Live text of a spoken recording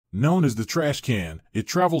Known as the trash can, it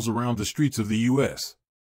travels around the streets of the U.S.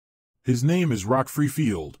 His name is Rock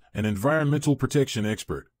Greenfield, an environmental protection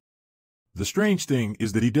expert. The strange thing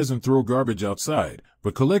is that he doesn't throw garbage outside,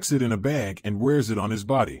 but collects it in a bag and wears it on his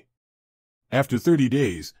body. After 30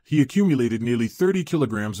 days, he accumulated nearly 30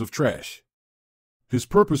 kilograms of trash. His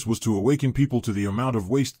purpose was to awaken people to the amount of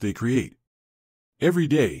waste they create. Every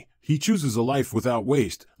day, he chooses a life without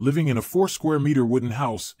waste, living in a 4-square-meter wooden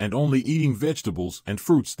house and only eating vegetables and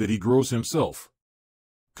fruits that he grows himself.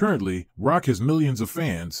 Currently, Rock has millions of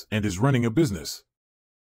fans and is running a business.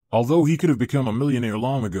 Although he could have become a millionaire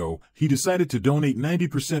long ago, he decided to donate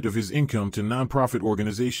 90% of his income to nonprofit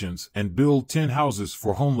organizations and build 10 houses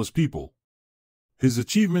for homeless people. His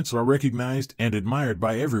achievements are recognized and admired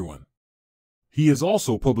by everyone. He has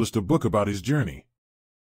also published a book about his journey.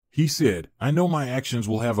 He said, "I know my actions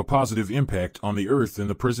will have a positive impact on the earth in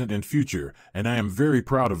the present and future, and I am very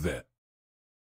proud of that."